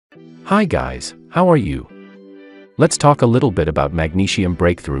Hi guys, how are you? Let's talk a little bit about Magnesium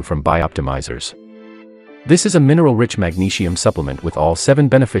Breakthrough from Bioptimizers. This is a mineral-rich magnesium supplement with all 7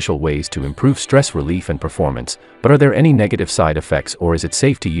 beneficial ways to improve stress relief and performance, but are there any negative side effects or is it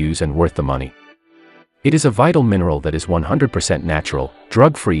safe to use and worth the money? It is a vital mineral that is 100% natural,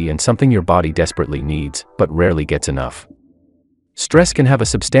 drug-free and something your body desperately needs, but rarely gets enough. Stress can have a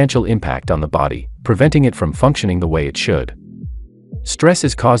substantial impact on the body, preventing it from functioning the way it should. Stress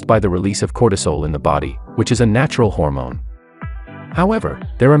is caused by the release of cortisol in the body, which is a natural hormone. However,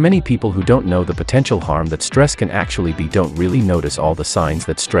 there are many people who don't know the potential harm that stress can actually be, don't really notice all the signs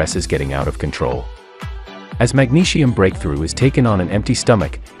that stress is getting out of control. As Magnesium Breakthrough is taken on an empty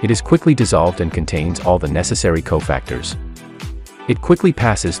stomach, it is quickly dissolved and contains all the necessary cofactors. It quickly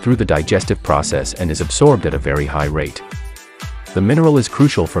passes through the digestive process and is absorbed at a very high rate. The mineral is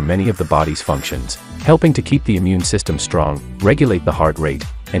crucial for many of the body's functions, helping to keep the immune system strong, regulate the heart rate,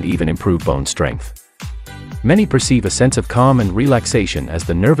 and even improve bone strength. Many perceive a sense of calm and relaxation as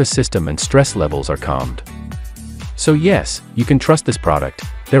the nervous system and stress levels are calmed. So yes, you can trust this product.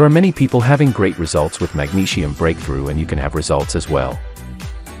 There are many people having great results with Magnesium Breakthrough and you can have results as well.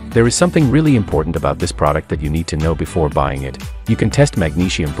 There is something really important about this product that you need to know before buying it. You can test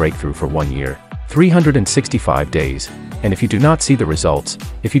Magnesium Breakthrough for 1 year, 365 days, and if you do not see the results,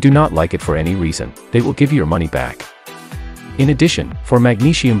 if you do not like it for any reason, they will give you your money back. In addition, for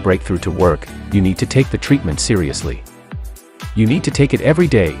Magnesium Breakthrough to work, you need to take the treatment seriously. You need to take it every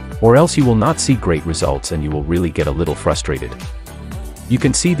day, or else you will not see great results and you will really get a little frustrated. You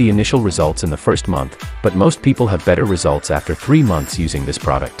can see the initial results in the first month, but most people have better results after 3 months using this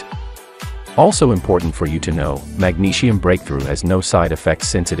product. Also important for you to know, Magnesium Breakthrough has no side effects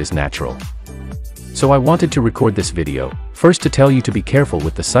since it is natural. So I wanted to record this video, first to tell you to be careful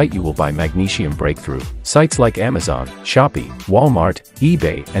with the site you will buy Magnesium Breakthrough. Sites like Amazon, Shopee, Walmart,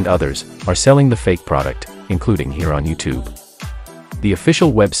 eBay, and others are selling the fake product, including here on YouTube. The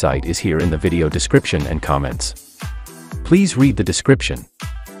official website is here in the video description and comments. Please read the description.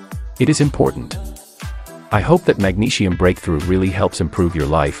 It is important. I hope that Magnesium Breakthrough really helps improve your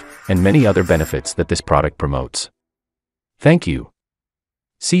life, and many other benefits that this product promotes. Thank you.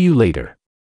 See you later.